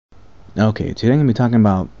Okay, today I'm going to be talking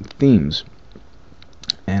about themes,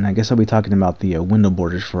 and I guess I'll be talking about the window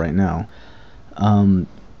borders for right now. When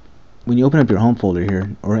you open up your home folder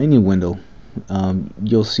here, or any window,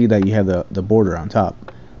 you'll see that you have the border on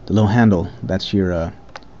top, the little handle. That's your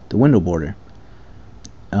the window border.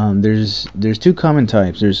 There's two common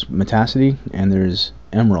types. There's Metacity and there's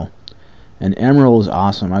Emerald. And Emerald is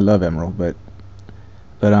awesome. I love Emerald, but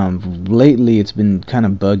lately it's been kind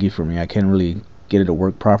of buggy for me. I can't really get it to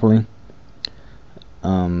work properly.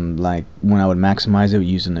 Like when I would maximize it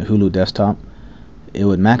using the Hulu desktop, it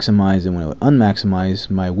would maximize, and when it would unmaximize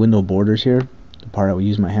my window borders here, the part I would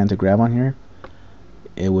use my hand to grab on here,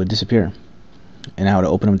 it would disappear. And I would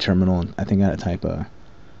open up a terminal, and I think I had to type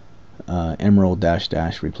emerald dash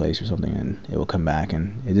dash replace or something, and it will come back,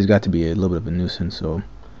 and it just got to be a little bit of a nuisance. So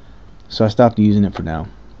I stopped using it for now.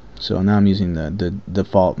 So now I'm using the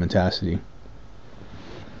default Metacity.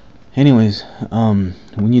 Anyways,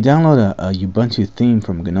 when you download a Ubuntu theme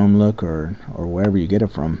from GNOME or wherever you get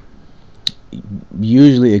it from,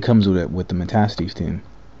 usually it comes with the Metacity theme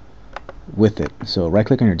with it. So right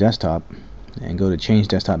click on your desktop and go to change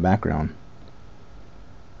desktop background,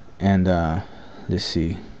 and let's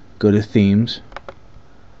see, go to themes.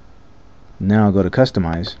 Now go to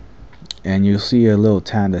customize, and you'll see a little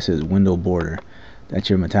tab that says window border. That's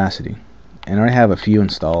your Metacity, and I have a few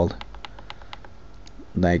installed.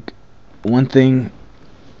 Like, one thing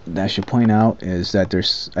that I should point out is that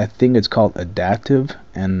there's, I think it's called adaptive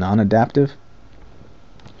and non-adaptive.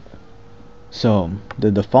 So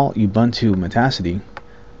the default Ubuntu Metacity,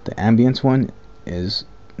 the ambience one, is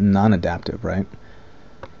non-adaptive, right?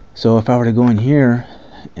 So if I were to go in here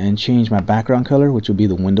and change my background color, which would be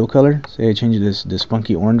the window color, say I change this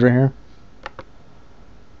funky orange right here,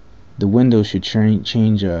 the window should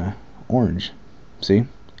change orange, see?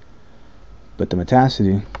 But the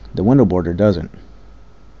Metacity, the window border, doesn't.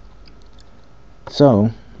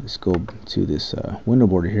 So let's go to this window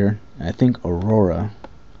border here. I think Aurora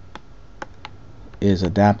is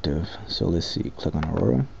adaptive. So let's see, click on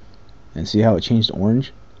Aurora and see how it changed to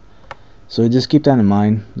orange. So just keep that in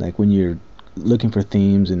mind, like when you're looking for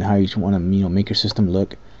themes and how you want to make your system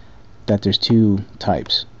look, that there's two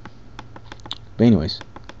types. But anyways,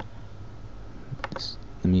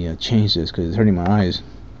 let me change this because it's hurting my eyes.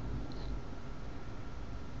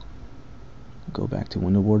 Go back to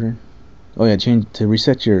window border. Oh yeah, change to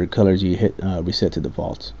reset your colors. You hit reset to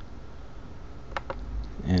defaults,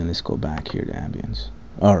 and let's go back here to ambience.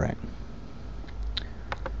 All right.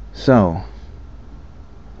 So,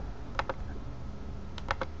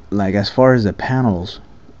 like as far as the panels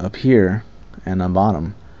up here and on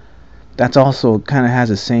bottom, that's also kind of has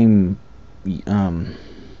the same kind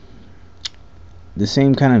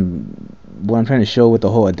of what I'm trying to show with the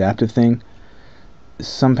whole adaptive thing.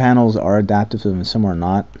 Some panels are adaptive and some are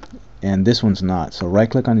not, and this one's not. So right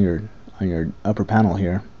click on your upper panel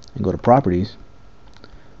here and go to properties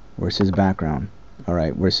where it says background.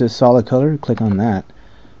 Alright, where it says solid color, click on that,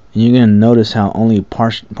 and you're going to notice how only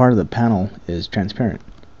part of the panel is transparent.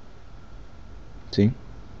 See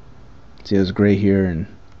there's gray here, and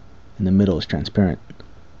in the middle is transparent.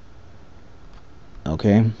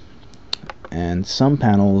 Okay, and some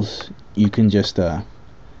panels you can just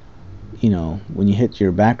when you hit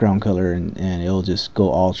your background color and it'll just go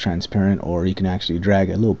all transparent, or you can actually drag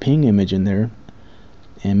a little ping image in there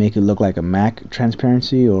and make it look like a Mac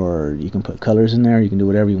transparency, or you can put colors in there. You can do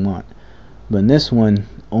whatever you want, but in this one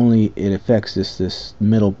only it affects this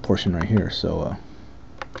middle portion right here. So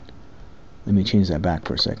let me change that back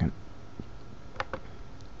for a second.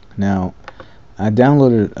 Now I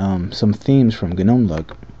downloaded some themes from GNOME. Let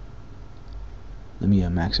me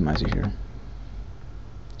maximize it here.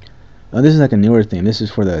 This is like a newer theme. This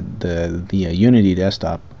is for the Unity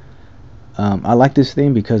desktop. I like this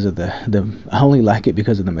theme because of I only like it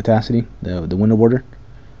because of the Metacity, the window border.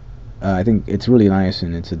 I think it's really nice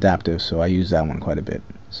and it's adaptive, so I use that one quite a bit.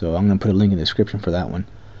 So I'm gonna put a link in the description for that one.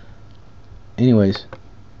 Anyways,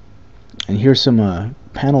 and here's some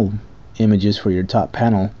panel images for your top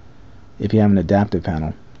panel if you have an adaptive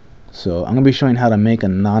panel. So I'm gonna be showing how to make a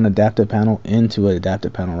non-adaptive panel into an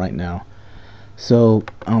adaptive panel right now. So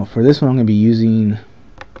for this one I'm going to be using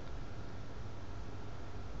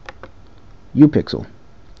UPixel.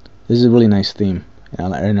 This is a really nice theme,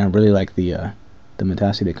 and I really like the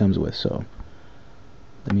Metacity it comes with. So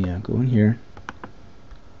let me go in here,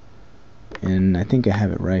 and I think I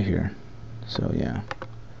have it right here. So yeah,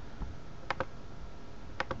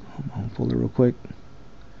 home folder real quick.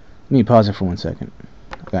 Let me pause it for 1 second.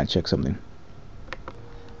 I gotta check something.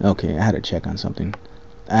 Okay, I had to check on something.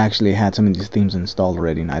 I actually had some of these themes installed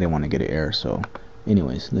already and I didn't want to get an error. So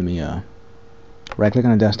anyways, let me right click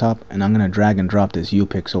on the desktop, and I'm going to drag and drop this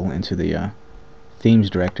upixel into the themes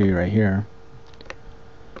directory right here.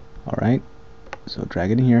 Alright, so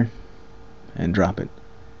drag it in here and drop it.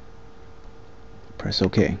 Press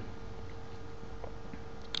OK.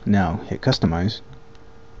 Now hit customize.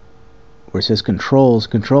 Where it says controls,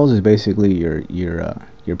 controls is basically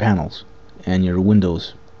your panels and your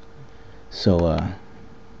windows. So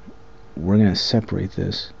we're gonna separate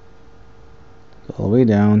this all the way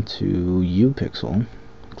down to upixel.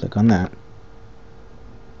 Click on that.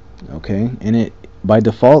 Okay, and it by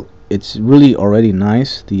default it's really already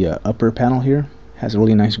nice. The upper panel here has a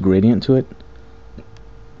really nice gradient to it.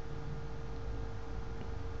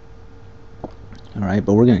 Alright,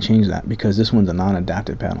 but we're gonna change that because this one's a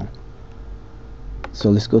non-adapted panel. So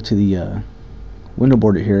let's go to the window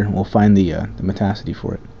border here, and we'll find the metacity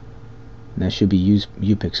for it. And that should be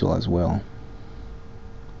upixel as well.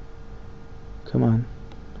 Come on,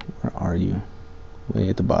 where are you? Way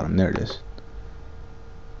at the bottom, there it is.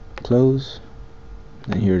 Close,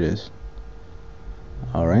 and here it is.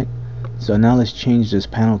 Alright, so now let's change this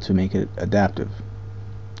panel to make it adaptive.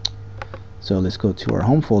 So let's go to our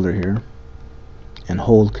home folder here and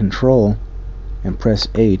hold Control and press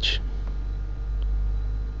H.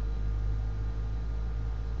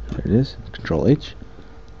 There it is, Control H.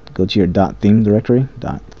 Go to your .theme directory,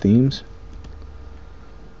 .themes.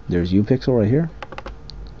 There's upixel right here.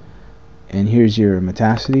 And here's your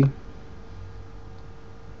metacity.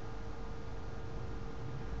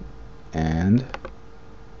 And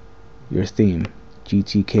your theme,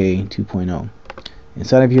 GTK 2.0.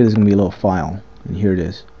 Inside of here there's going to be a little file, and here it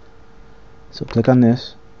is. So click on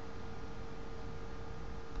this.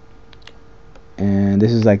 And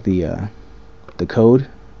this is like the code,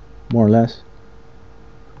 more or less.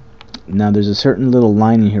 Now there's a certain little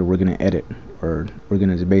line in here we're going to edit, or we're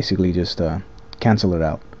going to basically just cancel it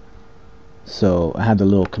out. So I have the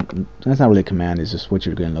little that's not really a command, it's just what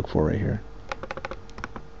you're going to look for right here.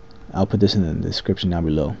 I'll put this in the description down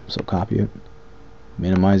below, so copy it,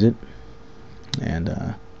 minimize it, and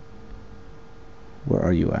where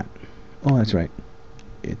are you at? Oh, that's right,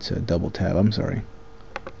 it's a double tab, I'm sorry.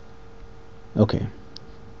 Okay,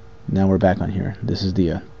 now we're back on here. This is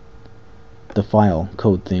the file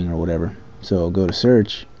code thing or whatever. So go to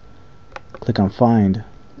search, click on find,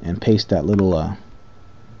 and paste that little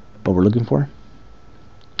what we're looking for.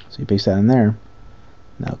 So you paste that in there.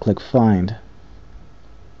 Now click find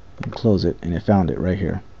and close it, and it found it right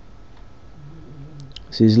here.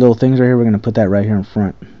 See these little things right here? We're going to put that right here in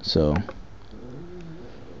front. So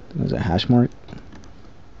there's a hash mark.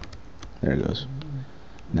 There it goes.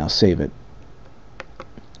 Now save it.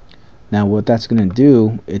 Now what that's going to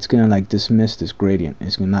do, it's going to like dismiss this gradient.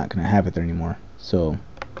 It's not going to have it there anymore. So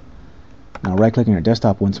now right click on your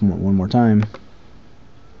desktop one more time.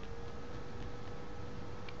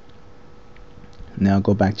 Now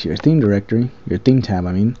go back to your theme directory, your theme tab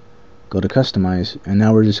I mean. Go to customize, and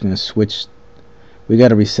now we're just going to switch. We got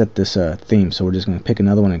to reset this theme, so we're just going to pick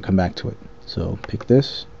another one and come back to it. So pick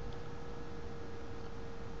this.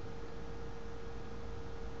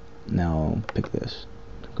 Now pick this.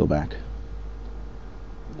 Go back.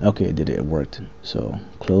 Okay, it did it. It worked. So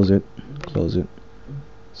close it, close it.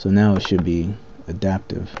 So now it should be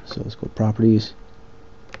adaptive. So let's go properties,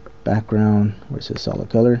 background, where it says solid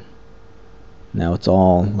color. Now it's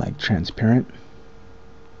all like transparent.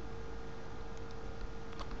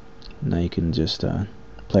 Now you can just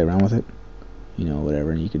play around with it, you know,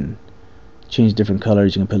 whatever. You can change different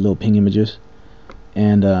colors. You can put little ping images,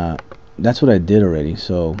 and that's what I did already.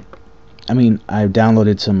 So I mean, I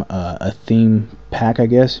downloaded some a theme pack, I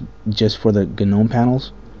guess, just for the GNOME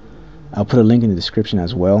panels. I'll put a link in the description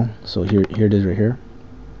as well. So here it is right here.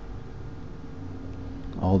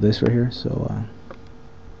 All this right here. So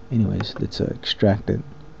anyways, let's extract it.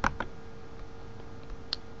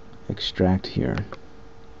 Extract here.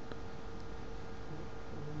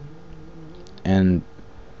 And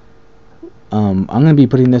I'm going to be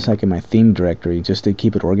putting this like in my theme directory just to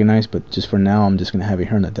keep it organized, but just for now I'm just going to have it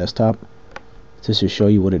here on the desktop just to show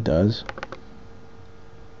you what it does.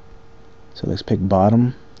 So let's pick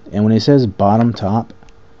bottom, and when it says bottom top,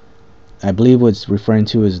 I believe what it's referring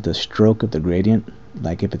to is the stroke of the gradient,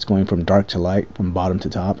 like if it's going from dark to light, from bottom to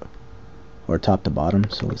top, or top to bottom.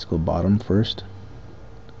 So let's go bottom first,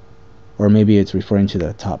 or maybe it's referring to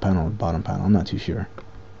the top panel or bottom panel, I'm not too sure.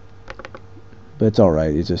 But it's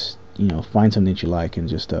alright, it's just, you know, find something that you like and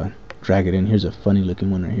just drag it in. Here's a funny looking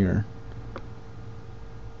one right here.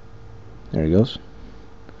 There it goes.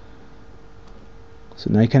 So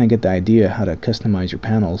now you kind of get the idea how to customize your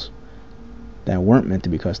panels that weren't meant to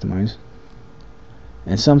be customized.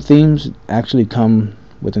 And some themes actually come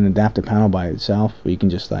with an adaptive panel by itself, where you can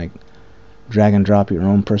just like drag and drop your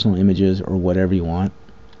own personal images or whatever you want.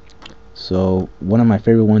 So one of my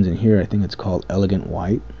favorite ones in here, I think it's called Elegant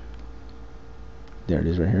White. There it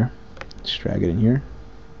is right here. Just drag it in here.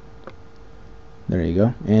 There you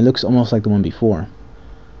go. And it looks almost like the one before.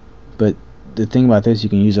 But the thing about this, you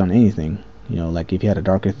can use it on anything. You know, like if you had a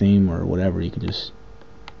darker theme or whatever, you can just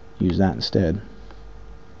use that instead.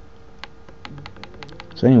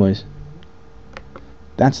 So anyways,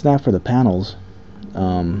 that's that for the panels.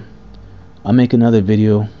 I'll make another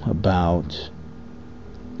video about,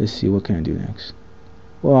 let's see, what can I do next?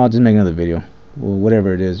 Well, I'll just make another video. Well,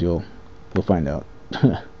 whatever it is, you'll find out.